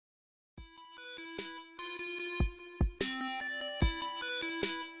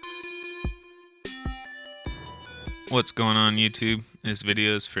What's going on YouTube? This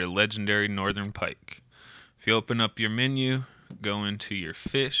video is for legendary northern pike. If you open up your menu, go into your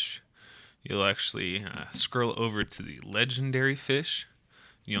fish, you'll actually scroll over to the legendary fish.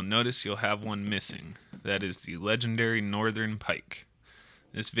 You'll notice you'll have one missing. That is the legendary northern pike.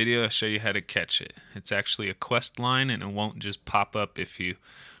 This video I'll show you how to catch it. It's actually a quest line and it won't just pop up if you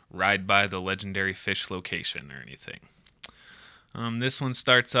ride by the legendary fish location or anything. This one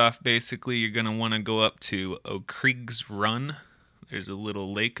starts off basically you're going to want to go up to O'Krieg's Run. There's a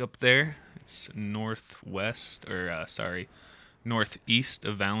little lake up there. It's northeast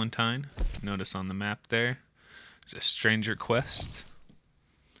of Valentine. Notice on the map there. There's a stranger quest.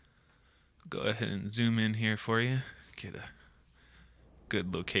 Go ahead and zoom in here for you. Get a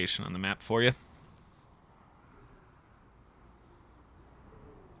good location on the map for you.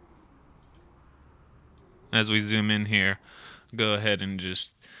 As we zoom in here, go ahead and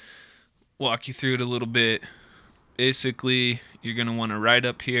just walk you through it a little bit. Basically, you're going to want to ride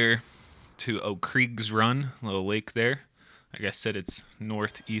up here to O'Krieg's Run, a little lake there. Like I said, it's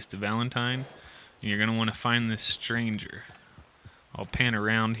northeast of Valentine. And you're going to want to find this stranger. I'll pan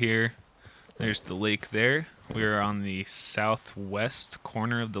around here. There's the lake there. We're on the southwest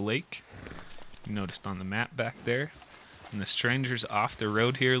corner of the lake. You noticed on the map back there. And the stranger's off the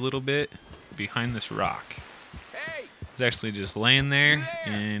road here a little bit, behind this rock. He's actually just laying there,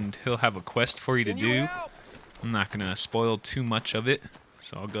 and he'll have a quest for you to do. I'm not going to spoil too much of it,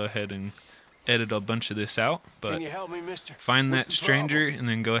 so I'll go ahead and edit a bunch of this out. But can you help me, mister? Find that stranger and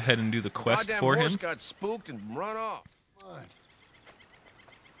then go ahead and do the quest for him. Got spooked and run off. What?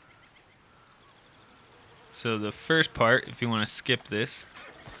 So the first part, if you want to skip this,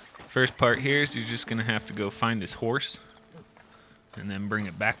 first part here is you're just going to have to go find his horse and then bring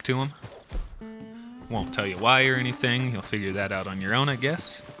it back to him. Won't tell you why or anything. You'll figure that out on your own, I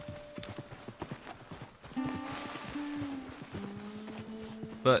guess.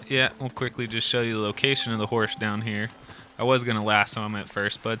 But yeah, we'll quickly just show you the location of the horse down here. I was going to lasso him at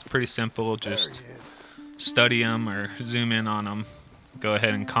first, but it's pretty simple. Just study him or zoom in on him. Go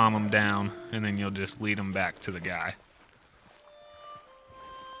ahead and calm him down, and then you'll just lead him back to the guy.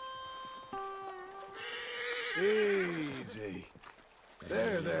 Easy.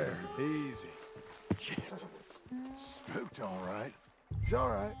 There. Easy. Shit. Spooked, all right. It's all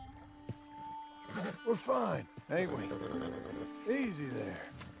right. We're fine, ain't we? Easy there.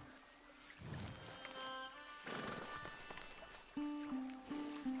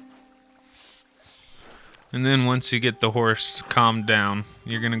 And then once you get the horse calmed down,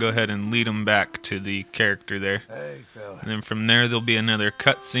 you're going to go ahead and lead him back to the character there. Hey, fella. And then from there, there'll be another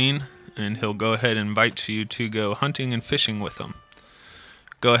cutscene, and he'll go ahead and invite you to go hunting and fishing with him.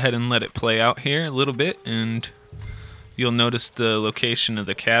 Go ahead and let it play out here a little bit, and you'll notice the location of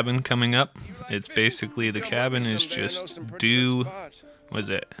the cabin coming up. It's basically, the cabin is just due, what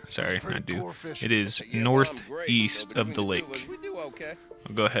is it? Sorry, not due. It is northeast of the lake.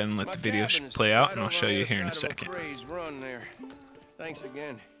 I'll go ahead and let the video play out, and I'll show you here in a second. Thanks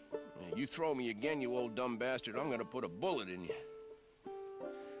again. You throw me again, you old dumb bastard, I'm gonna put a bullet in you.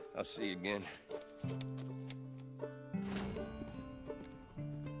 I'll see you again.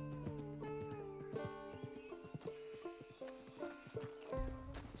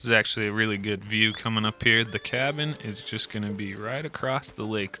 This is actually a really good view coming up here. The cabin is just going to be right across the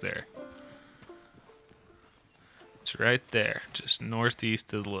lake there. It's right there, just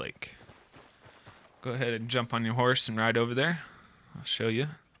northeast of the lake. Go ahead and jump on your horse and ride over there. I'll show you.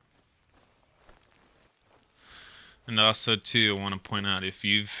 And also, too, I want to point out, if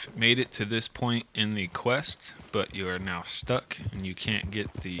you've made it to this point in the quest, but you are now stuck and you can't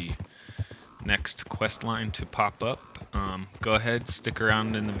get the next quest line to pop up, go ahead, stick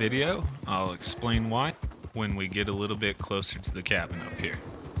around in the video. I'll explain why when we get a little bit closer to the cabin up here.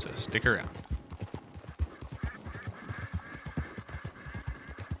 So stick around.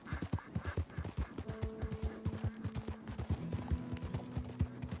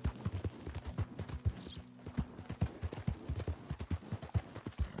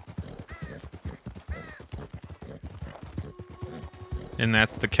 And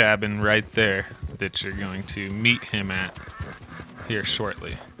that's the cabin right there that you're going to meet him at here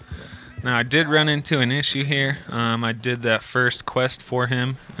shortly. Now, I did run into an issue here. I did that first quest for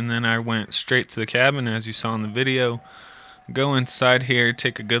him, and then I went straight to the cabin, as you saw in the video. Go inside here,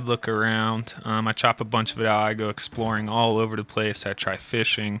 take a good look around. I chop a bunch of it out. I go exploring all over the place. I try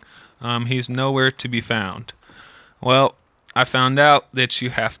fishing. He's nowhere to be found. Well, I found out that you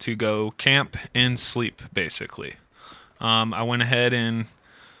have to go camp and sleep, basically. I went ahead and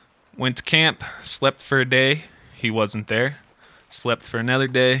went to camp, slept for a day, he wasn't there. Slept for another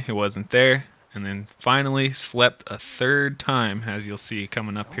day, he wasn't there. and then finally slept a third time, as you'll see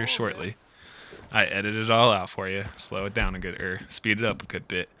coming up here Come on, man. shortly. I edited it all out for you, slow it down a good, or speed it up a good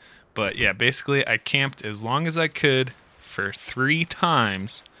bit. But yeah, basically I camped as long as I could for 3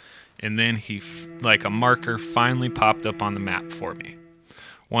 times, and then like a marker finally popped up on the map for me.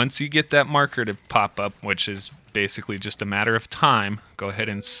 Once you get that marker to pop up, which is basically just a matter of time, go ahead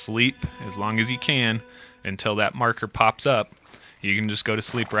and sleep as long as you can until that marker pops up. You can just go to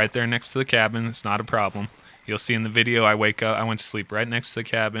sleep right there next to the cabin. It's not a problem. You'll see in the video I wake up, I went to sleep right next to the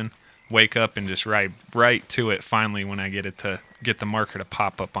cabin, wake up and just right to it finally when I get the marker to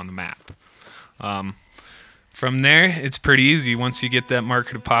pop up on the map. From there, it's pretty easy. Once you get that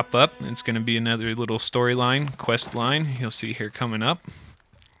marker to pop up, it's going to be another little storyline, quest line you'll see here coming up.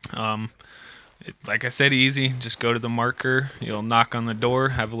 Like I said, easy. Just go to the marker. You'll knock on the door,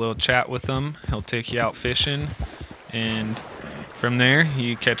 have a little chat with him. He'll take you out fishing, and from there,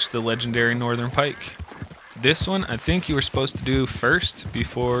 you catch the legendary northern pike. This one, I think you were supposed to do first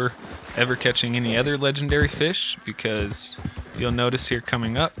before ever catching any other legendary fish, because you'll notice here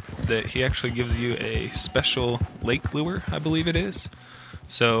coming up that he actually gives you a special lake lure, I believe it is.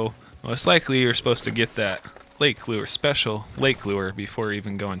 So most likely you're supposed to get that special lake lure before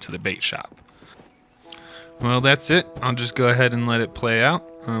even going to the bait shop. Well, that's it. I'll just go ahead and let it play out.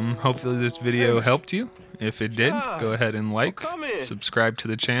 Hopefully this video Hamish. helped you. If it did, John. go ahead and like, come in. subscribe to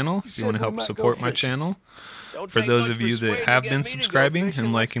the channel if you want to said we help might support go my fishing. channel. Don't For take those much of you that persuading have to been get me to go subscribing fishing.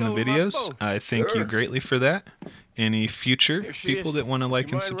 and Let's liking the go with my videos, boat. I thank you Sure. greatly for that. Any future Here she people is. that want to like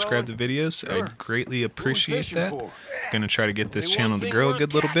You and mind subscribe to rowing? videos, Sure. I'd greatly What we appreciate fishing that. for? Going to try to get this Only channel one to thing grow a worth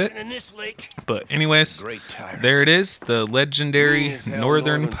good little bit. catching in this lake. But anyways, Great tyrant. there it is, the Mean legendary as hell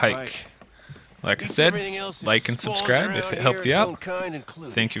northern pike. Like I Eats said, everything else that like and spawns subscribe if around it helped here, you its own out. kind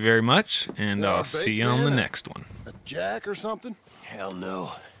included. Thank you very much, and Yeah, I'll bait see you on the man, next one. A jack or something? Hell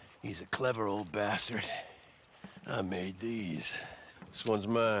no. He's a clever old bastard. I made these. This one's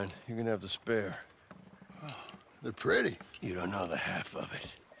mine. You're gonna have to spare. They're pretty. You don't know the half of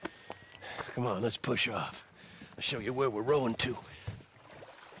it. Come on, let's push off. I'll show you where we're rowing to.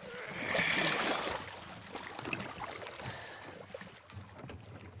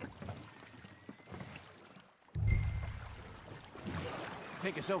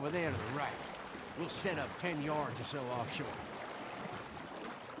 Take us over there to the right. We'll set up 10 yards or so offshore.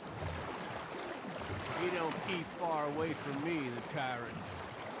 He don't keep far away from me, the tyrant.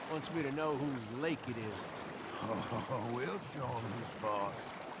 Wants me to know whose lake it is. Oh, we'll show him who's boss.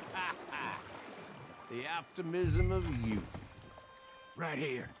 The optimism of youth. Right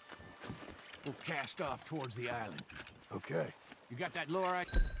here. We'll cast off towards the island. Okay. You got that lure I...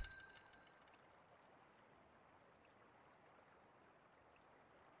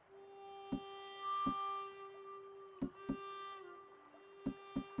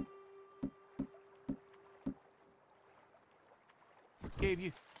 gave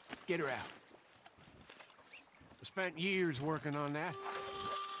you? Get her out. I spent years working on that.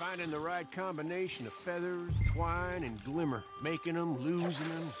 Finding the right combination of feathers, twine, and glimmer. Making them, losing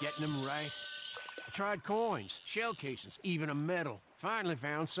them, getting them right. I tried coins, shell casings, even a medal. Finally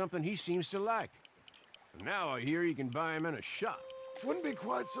found something he seems to like. And now I hear you can buy him in a shop. Wouldn't be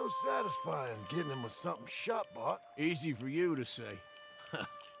quite so satisfying getting him with something shop bought. Easy for you to say.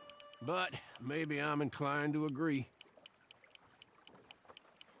 But maybe I'm inclined to agree.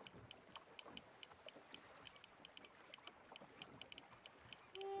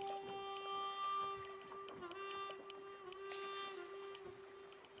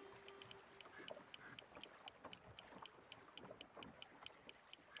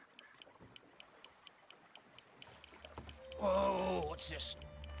 Whoa, what's this?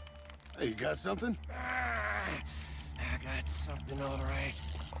 Hey, you got something? I got something all right.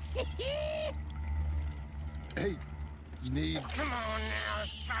 Hey, you need... Come on now,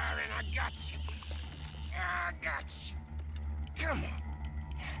 Siren, I got you. I got you. Come on.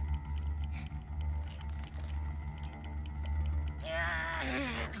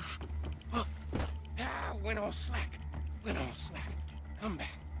 Went all slack. Went all slack. Come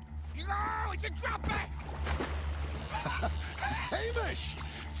back. Oh, it's a drop back. Hamish!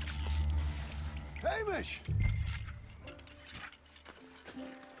 Hamish!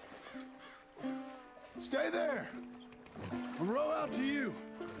 Stay there. I'll row out to you.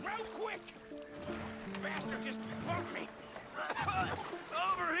 Row quick. Bastard just bumped me.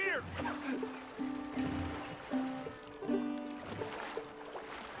 Over here.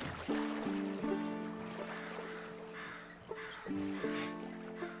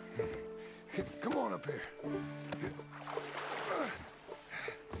 Come on up here.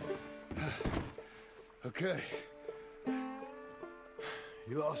 Okay.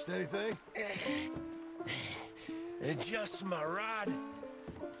 You lost anything? Just my rod.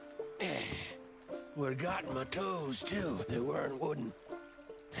 Would've gotten my toes, too, if they weren't wooden.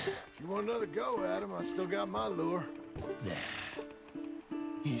 If you want another go at him, I still got my lure. Nah.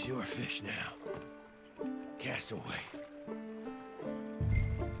 He's your fish now. Cast away.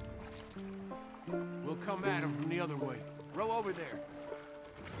 We'll come at him from the other way. Row over there.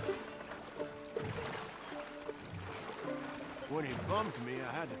 When he bumped me,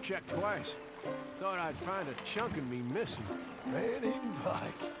 I had to check twice. Thought I'd find a chunk of me missing. Man-eating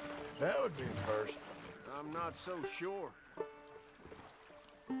Pike. That would be a first. I'm not so sure.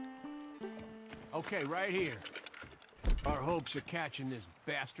 Okay, right here. Our hopes of catching this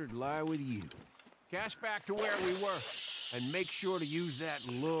bastard lie with you. Cast back to where we were, and make sure to use that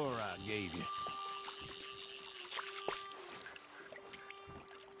lure I gave you.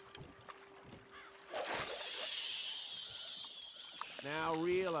 Now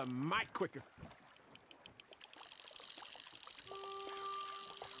reel a mite quicker.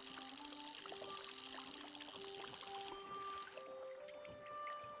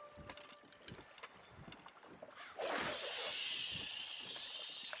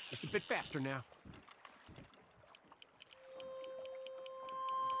 Just a bit faster now.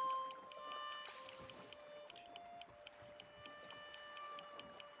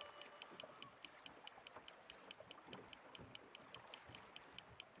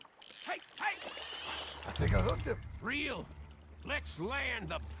 Hey, hey! I think I hooked him. Reel! Let's land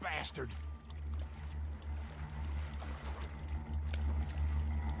the bastard!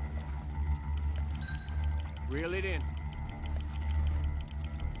 Reel it in.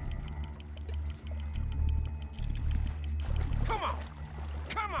 Come on!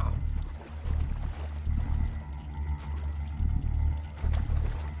 Come on!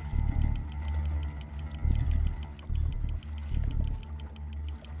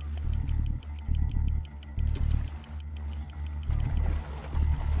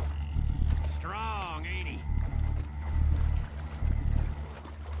 Strong, ain't he?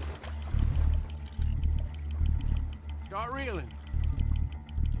 Start reeling.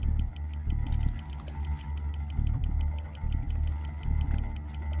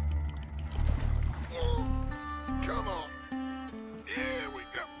 Come on. Here we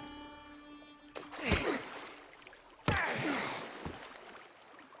go.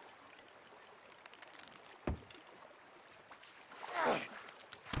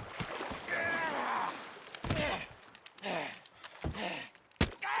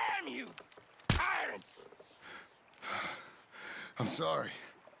 Damn you! Tyrant! I'm sorry.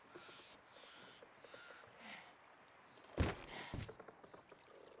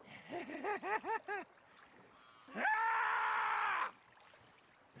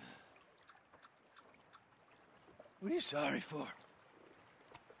 What are you sorry for?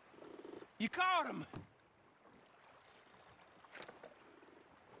 You caught him!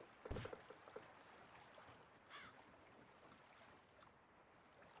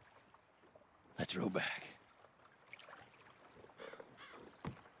 Let's row back.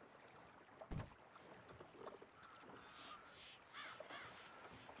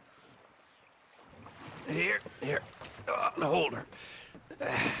 Here. The holder.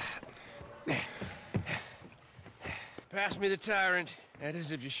 Pass me the tyrant. That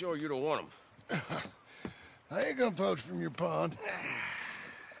is if you're sure you don't want him. I ain't gonna poach from your pond.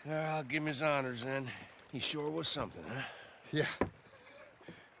 I'll give him his honors then. He sure was something, huh? Yeah.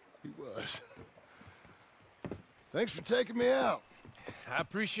 He was. Thanks for taking me out. I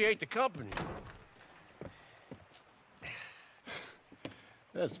appreciate the company.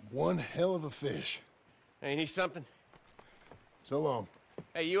 That's one hell of a fish. Ain't he something? So long.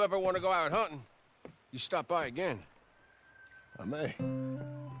 Hey, you ever want to go out hunting? You stop by again. I may.